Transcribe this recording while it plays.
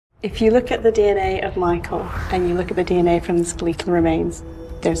If you look at the DNA of Michael and you look at the DNA from the skeletal remains,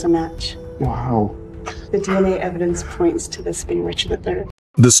 there's a match. Wow. The DNA evidence points to this being Richard III.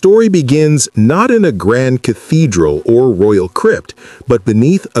 The story begins not in a grand cathedral or royal crypt, but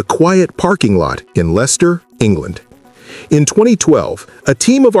beneath a quiet parking lot in Leicester, England. In 2012, a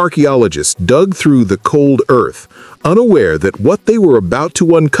team of archaeologists dug through the cold earth, unaware that what they were about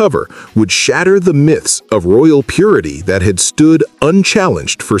to uncover would shatter the myths of royal purity that had stood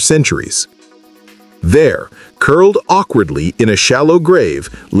unchallenged for centuries. There, curled awkwardly in a shallow grave,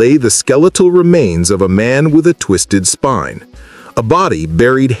 lay the skeletal remains of a man with a twisted spine, a body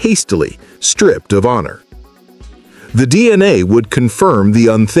buried hastily, stripped of honor. The DNA would confirm the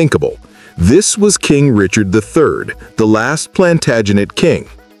unthinkable. This was King Richard III, the last Plantagenet king.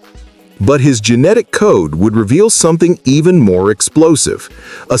 But his genetic code would reveal something even more explosive,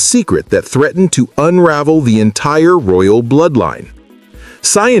 a secret that threatened to unravel the entire royal bloodline.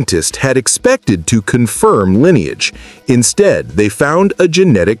 Scientists had expected to confirm lineage. Instead, they found a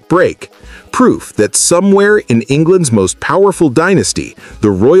genetic break, proof that somewhere in England's most powerful dynasty,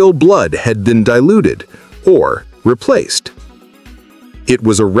 the royal blood had been diluted or replaced. It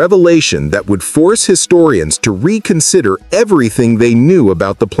was a revelation that would force historians to reconsider everything they knew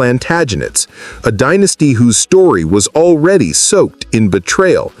about the Plantagenets, a dynasty whose story was already soaked in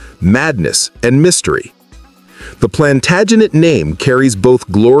betrayal, madness, and mystery. The Plantagenet name carries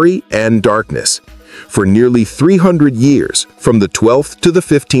both glory and darkness. For nearly 300 years, from the 12th to the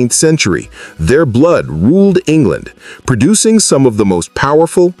 15th century, their blood ruled England, producing some of the most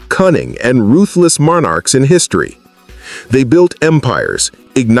powerful, cunning, and ruthless monarchs in history. They built empires,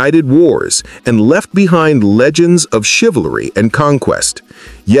 ignited wars, and left behind legends of chivalry and conquest.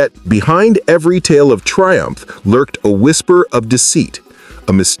 Yet, behind every tale of triumph lurked a whisper of deceit,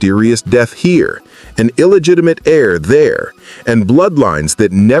 a mysterious death here, an illegitimate heir there, and bloodlines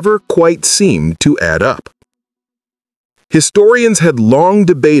that never quite seemed to add up. Historians had long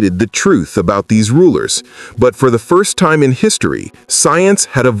debated the truth about these rulers, but for the first time in history, science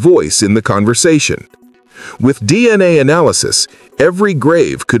had a voice in the conversation. With DNA analysis, every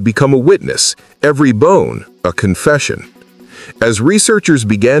grave could become a witness, every bone a confession. As researchers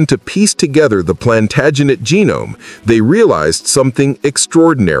began to piece together the Plantagenet genome, they realized something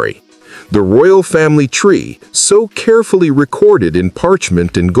extraordinary. The royal family tree, so carefully recorded in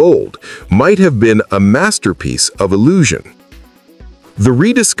parchment and gold, might have been a masterpiece of illusion. The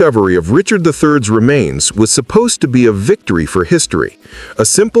rediscovery of Richard III's remains was supposed to be a victory for history, a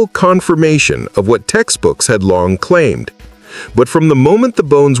simple confirmation of what textbooks had long claimed. But from the moment the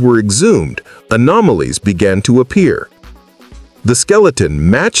bones were exhumed, anomalies began to appear. The skeleton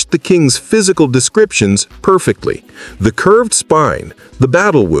matched the king's physical descriptions perfectly: the curved spine, the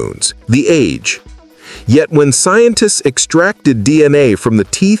battle wounds, the age. Yet when scientists extracted DNA from the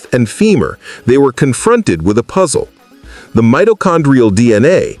teeth and femur, they were confronted with a puzzle. The mitochondrial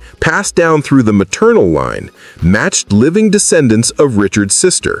DNA, passed down through the maternal line, matched living descendants of Richard's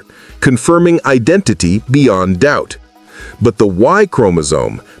sister, confirming identity beyond doubt. But the Y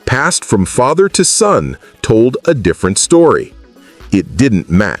chromosome, passed from father to son, told a different story. It didn't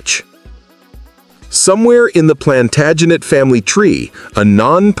match. Somewhere in the Plantagenet family tree, a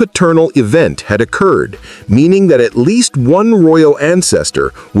non-paternal event had occurred, meaning that at least one royal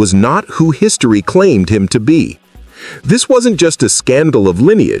ancestor was not who history claimed him to be. This wasn't just a scandal of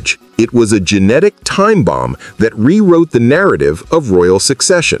lineage, it was a genetic time bomb that rewrote the narrative of royal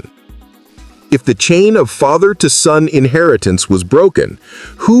succession. If the chain of father-to-son inheritance was broken,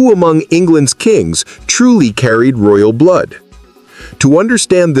 who among England's kings truly carried royal blood? To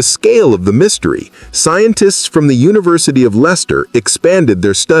understand the scale of the mystery, scientists from the University of Leicester expanded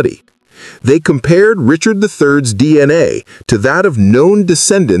their study. They compared Richard III's DNA to that of known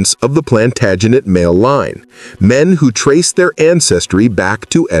descendants of the Plantagenet male line, men who traced their ancestry back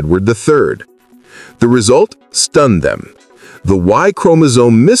to Edward III. The result stunned them. The Y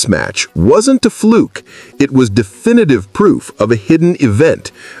chromosome mismatch wasn't a fluke, it was definitive proof of a hidden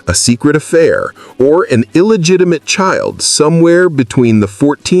event, a secret affair, or an illegitimate child somewhere between the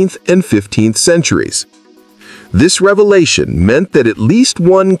 14th and 15th centuries. This revelation meant that at least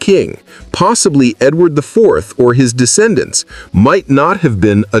one king, possibly Edward IV or his descendants, might not have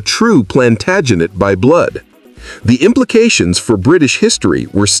been a true Plantagenet by blood. The implications for British history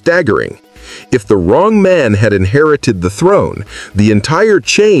were staggering. If the wrong man had inherited the throne, the entire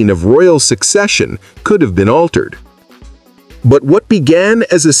chain of royal succession could have been altered. But what began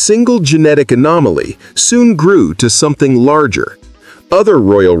as a single genetic anomaly soon grew to something larger. Other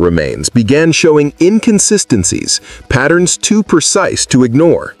royal remains began showing inconsistencies, patterns too precise to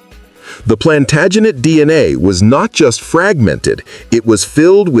ignore. The Plantagenet DNA was not just fragmented, it was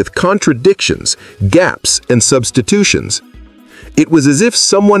filled with contradictions, gaps, and substitutions. It was as if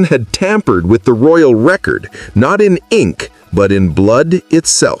someone had tampered with the royal record, not in ink, but in blood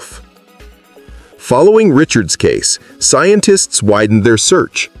itself. Following Richard's case, scientists widened their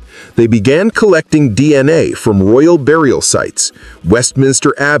search. They began collecting DNA from royal burial sites,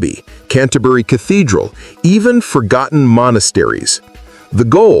 Westminster Abbey, Canterbury Cathedral, even forgotten monasteries. The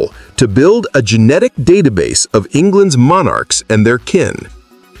goal, to build a genetic database of England's monarchs and their kin.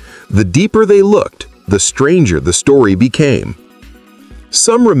 The deeper they looked, the stranger the story became.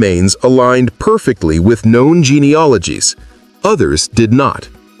 Some remains aligned perfectly with known genealogies, others did not.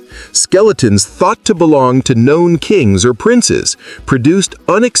 Skeletons thought to belong to known kings or princes produced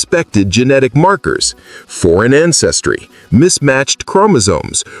unexpected genetic markers, foreign ancestry, mismatched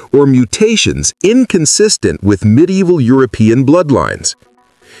chromosomes, or mutations inconsistent with medieval European bloodlines.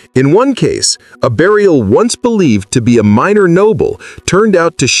 In one case, a burial once believed to be a minor noble turned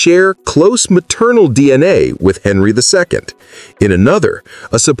out to share close maternal DNA with Henry II. In another,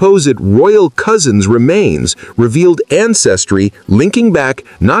 a supposed royal cousin's remains revealed ancestry linking back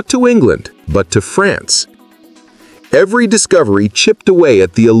not to England, but to France. Every discovery chipped away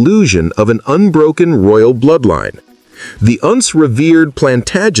at the illusion of an unbroken royal bloodline. The once revered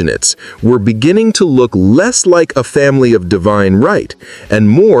Plantagenets were beginning to look less like a family of divine right and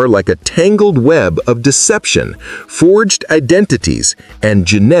more like a tangled web of deception, forged identities, and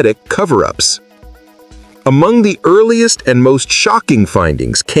genetic cover-ups. Among the earliest and most shocking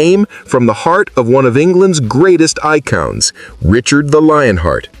findings came from the heart of one of England's greatest icons, Richard the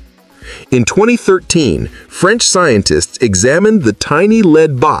Lionheart. In 2013, French scientists examined the tiny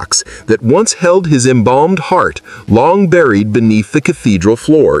lead box that once held his embalmed heart, long buried beneath the cathedral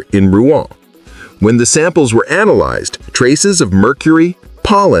floor in Rouen. When the samples were analyzed, traces of mercury,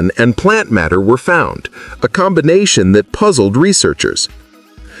 pollen, and plant matter were found, a combination that puzzled researchers.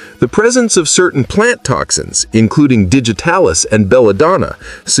 The presence of certain plant toxins, including digitalis and belladonna,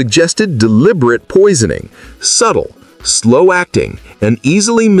 suggested deliberate poisoning, subtle, slow-acting, and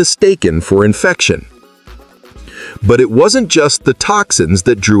easily mistaken for infection. But it wasn't just the toxins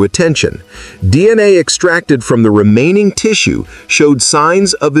that drew attention. DNA extracted from the remaining tissue showed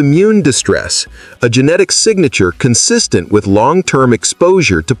signs of immune distress, a genetic signature consistent with long-term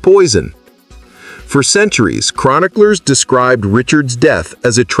exposure to poison. For centuries, chroniclers described Richard's death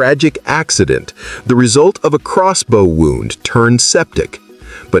as a tragic accident, the result of a crossbow wound turned septic.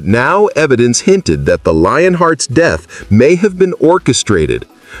 But now evidence hinted that the Lionheart's death may have been orchestrated,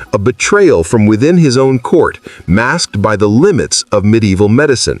 a betrayal from within his own court, masked by the limits of medieval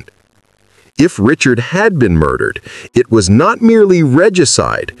medicine. If Richard had been murdered, it was not merely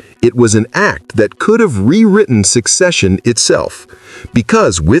regicide, it was an act that could have rewritten succession itself.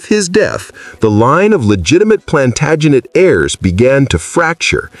 Because with his death, the line of legitimate Plantagenet heirs began to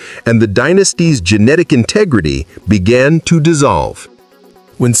fracture, and the dynasty's genetic integrity began to dissolve.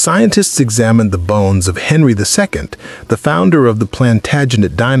 When scientists examined the bones of Henry II, the founder of the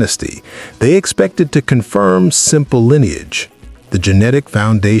Plantagenet dynasty, they expected to confirm simple lineage, the genetic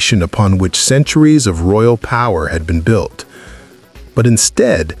foundation upon which centuries of royal power had been built. But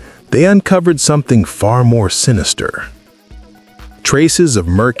instead, they uncovered something far more sinister. Traces of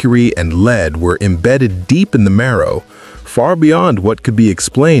mercury and lead were embedded deep in the marrow, far beyond what could be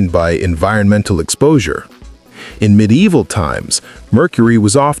explained by environmental exposure. In medieval times, mercury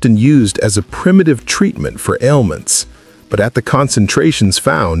was often used as a primitive treatment for ailments, but at the concentrations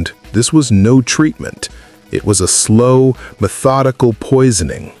found, this was no treatment. It was a slow, methodical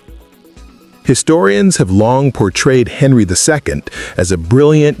poisoning. Historians have long portrayed Henry II as a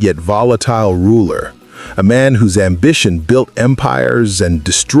brilliant yet volatile ruler, a man whose ambition built empires and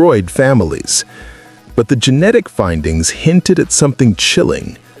destroyed families. But the genetic findings hinted at something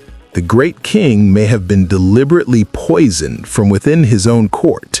chilling. The great king may have been deliberately poisoned from within his own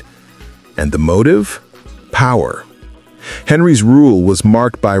court. And the motive? Power. Henry's rule was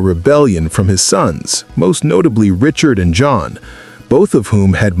marked by rebellion from his sons, most notably Richard and John, both of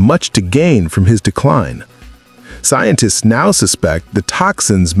whom had much to gain from his decline. Scientists now suspect the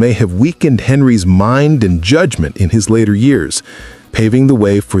toxins may have weakened Henry's mind and judgment in his later years, paving the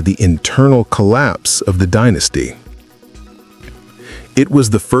way for the internal collapse of the dynasty. It was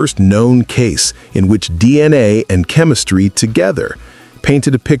the first known case in which DNA and chemistry together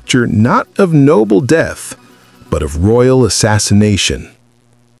painted a picture not of noble death, but of royal assassination.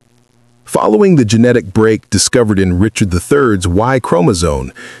 Following the genetic break discovered in Richard III's Y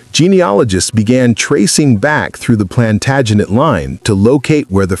chromosome, genealogists began tracing back through the Plantagenet line to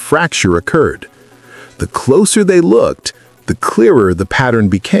locate where the fracture occurred. The closer they looked, the clearer the pattern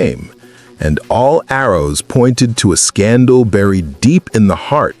became. and all arrows pointed to a scandal buried deep in the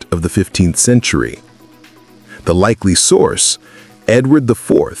heart of the 15th century. The likely source, Edward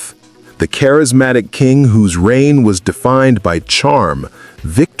IV, the charismatic king whose reign was defined by charm,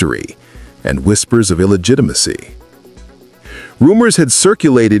 victory, and whispers of illegitimacy. Rumors had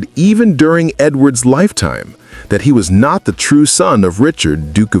circulated even during Edward's lifetime that he was not the true son of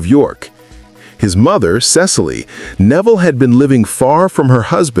Richard, Duke of York. His mother, Cecily, Neville had been living far from her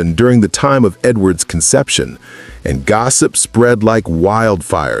husband during the time of Edward's conception, and gossip spread like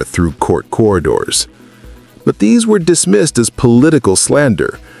wildfire through court corridors. But these were dismissed as political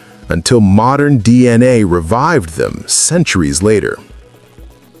slander, until modern DNA revived them centuries later.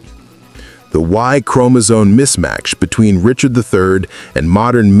 The Y chromosome mismatch between Richard III and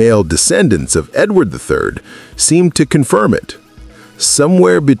modern male descendants of Edward III seemed to confirm it.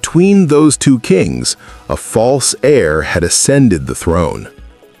 Somewhere between those two kings, a false heir had ascended the throne.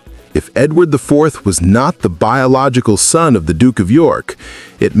 If Edward IV was not the biological son of the Duke of York,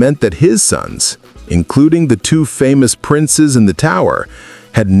 it meant that his sons, including the two famous princes in the Tower,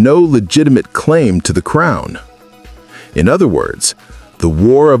 had no legitimate claim to the crown. In other words, the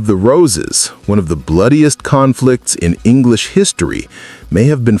War of the Roses, one of the bloodiest conflicts in English history, may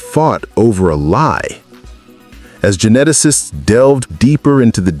have been fought over a lie. As geneticists delved deeper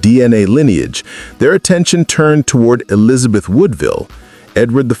into the DNA lineage, their attention turned toward Elizabeth Woodville,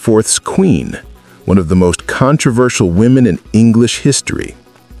 Edward IV's queen, one of the most controversial women in English history.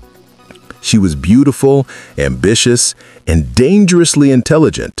 She was beautiful, ambitious, and dangerously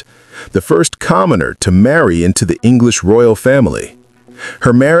intelligent, the first commoner to marry into the English royal family.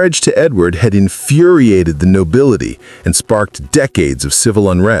 Her marriage to Edward had infuriated the nobility and sparked decades of civil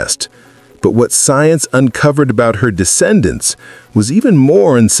unrest. But what science uncovered about her descendants was even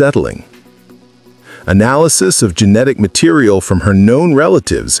more unsettling. Analysis of genetic material from her known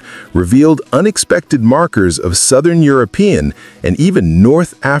relatives revealed unexpected markers of Southern European and even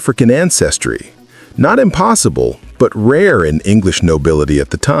North African ancestry. Not impossible, but rare in English nobility at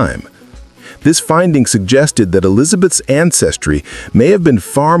the time. This finding suggested that Elizabeth's ancestry may have been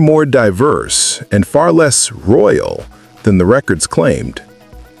far more diverse and far less royal than the records claimed.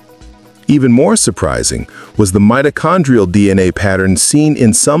 Even more surprising was the mitochondrial DNA pattern seen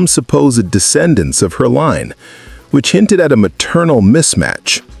in some supposed descendants of her line, which hinted at a maternal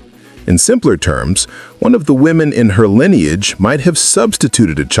mismatch. In simpler terms, one of the women in her lineage might have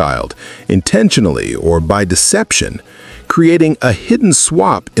substituted a child, intentionally or by deception, creating a hidden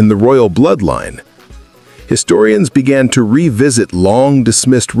swap in the royal bloodline. Historians began to revisit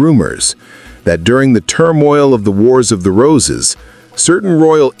long-dismissed rumors that during the turmoil of the Wars of the Roses, certain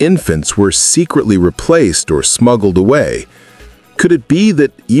royal infants were secretly replaced or smuggled away. Could it be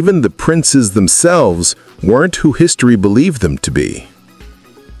that even the princes themselves weren't who history believed them to be?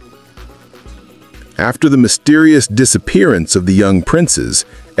 After the mysterious disappearance of the young princes,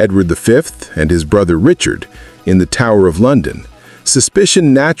 Edward V and his brother Richard, in the Tower of London,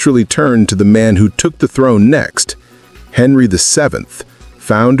 suspicion naturally turned to the man who took the throne next, Henry VII,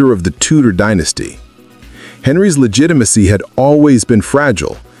 founder of the Tudor dynasty. Henry's legitimacy had always been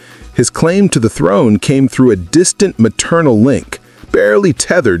fragile. His claim to the throne came through a distant maternal link, barely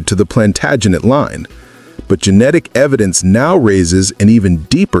tethered to the Plantagenet line. But genetic evidence now raises an even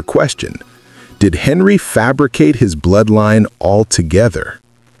deeper question. Did Henry fabricate his bloodline altogether?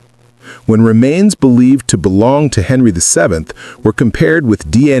 When remains believed to belong to Henry VII were compared with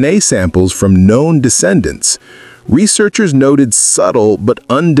DNA samples from known descendants, researchers noted subtle but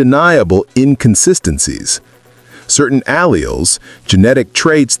undeniable inconsistencies. Certain alleles, genetic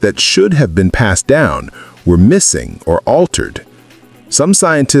traits that should have been passed down, were missing or altered. Some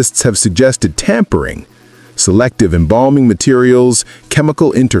scientists have suggested tampering, selective embalming materials,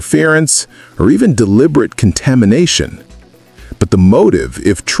 chemical interference, or even deliberate contamination. But the motive,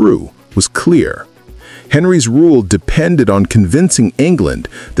 if true, was clear. Henry's rule depended on convincing England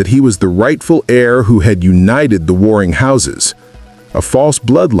that he was the rightful heir who had united the warring houses. A false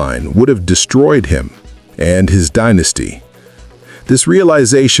bloodline would have destroyed him and his dynasty. This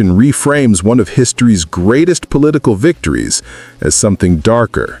realization reframes one of history's greatest political victories as something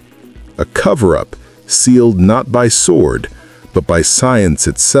darker, a cover-up sealed not by sword, but by science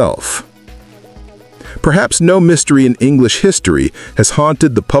itself. Perhaps no mystery in English history has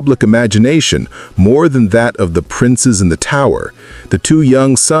haunted the public imagination more than that of the princes in the Tower, the two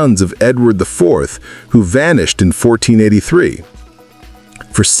young sons of Edward IV who vanished in 1483.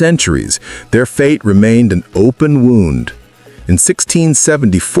 For centuries, their fate remained an open wound. In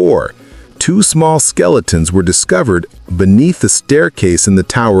 1674, two small skeletons were discovered beneath a staircase in the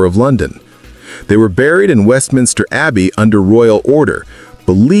Tower of London. They were buried in Westminster Abbey under royal order,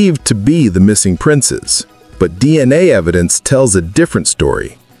 believed to be the missing princes. But DNA evidence tells a different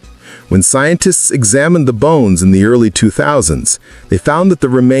story. When scientists examined the bones in the early 2000s, they found that the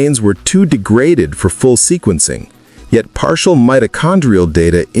remains were too degraded for full sequencing. Yet partial mitochondrial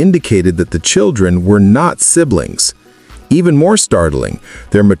data indicated that the children were not siblings. Even more startling,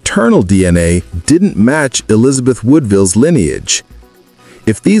 their maternal DNA didn't match Elizabeth Woodville's lineage.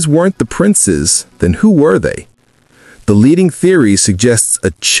 If these weren't the princes, then who were they? The leading theory suggests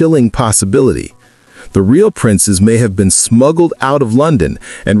a chilling possibility. The real princes may have been smuggled out of London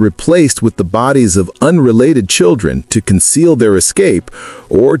and replaced with the bodies of unrelated children to conceal their escape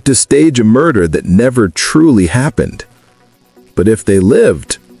or to stage a murder that never truly happened. But if they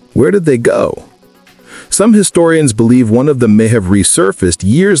lived, where did they go? Some historians believe one of them may have resurfaced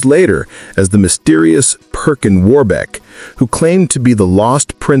years later as the mysterious Perkin Warbeck, who claimed to be the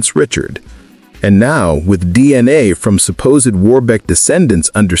lost Prince Richard. And now, with DNA from supposed Warbeck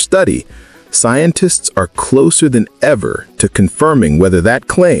descendants under study, scientists are closer than ever to confirming whether that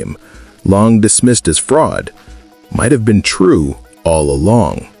claim, long dismissed as fraud, might have been true all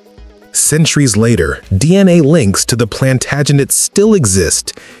along. Centuries later, DNA links to the Plantagenet still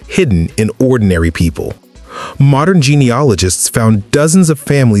exist, hidden in ordinary people. Modern genealogists found dozens of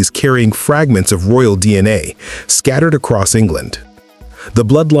families carrying fragments of royal DNA scattered across England. The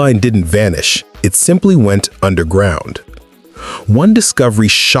bloodline didn't vanish, it simply went underground. One discovery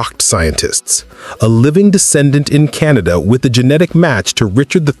shocked scientists: a living descendant in Canada with a genetic match to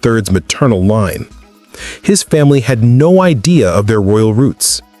Richard III's maternal line. His family had no idea of their royal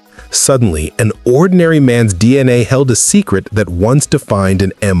roots. Suddenly, an ordinary man's DNA held a secret that once defined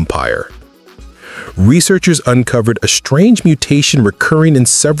an empire. Researchers uncovered a strange mutation recurring in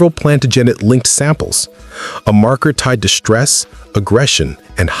several Plantagenet-linked samples, a marker tied to stress, aggression,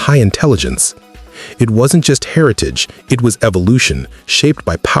 and high intelligence. It wasn't just heritage, it was evolution, shaped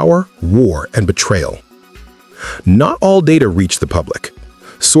by power, war, and betrayal. Not all data reached the public.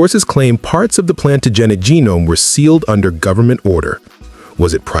 Sources claim parts of the Plantagenet genome were sealed under government order.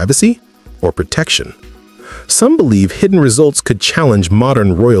 Was it privacy or protection? Some believe hidden results could challenge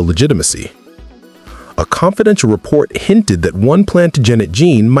modern royal legitimacy. A confidential report hinted that one Plantagenet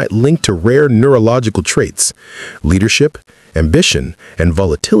gene might link to rare neurological traits, leadership, ambition, and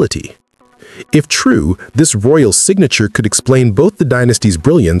volatility. If true, this royal signature could explain both the dynasty's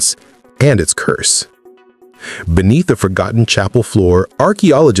brilliance and its curse. Beneath a forgotten chapel floor,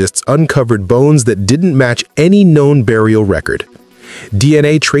 archaeologists uncovered bones that didn't match any known burial record.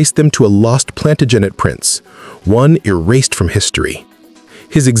 DNA traced them to a lost Plantagenet prince, one erased from history.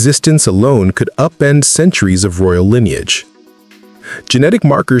 His existence alone could upend centuries of royal lineage. Genetic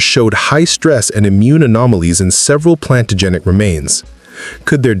markers showed high stress and immune anomalies in several Plantagenet remains.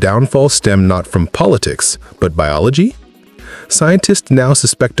 Could their downfall stem not from politics, but biology? Scientists now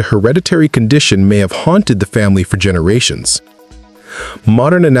suspect a hereditary condition may have haunted the family for generations.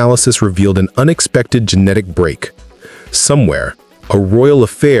 Modern analysis revealed an unexpected genetic break. Somewhere, a royal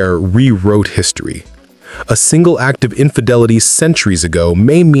affair rewrote history. A single act of infidelity centuries ago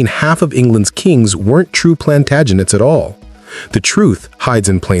may mean half of England's kings weren't true Plantagenets at all. The truth hides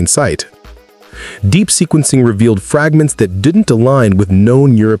in plain sight. Deep sequencing revealed fragments that didn't align with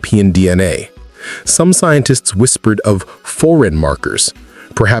known European DNA. Some scientists whispered of foreign markers,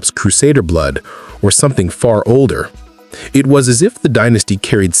 perhaps Crusader blood or something far older. It was as if the dynasty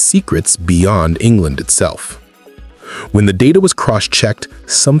carried secrets beyond England itself. When the data was cross-checked,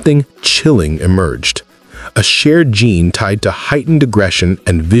 something chilling emerged. A shared gene tied to heightened aggression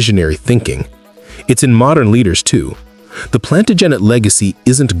and visionary thinking. It's in modern leaders too. The Plantagenet legacy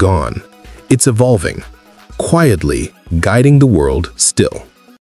isn't gone. It's evolving, quietly guiding the world still.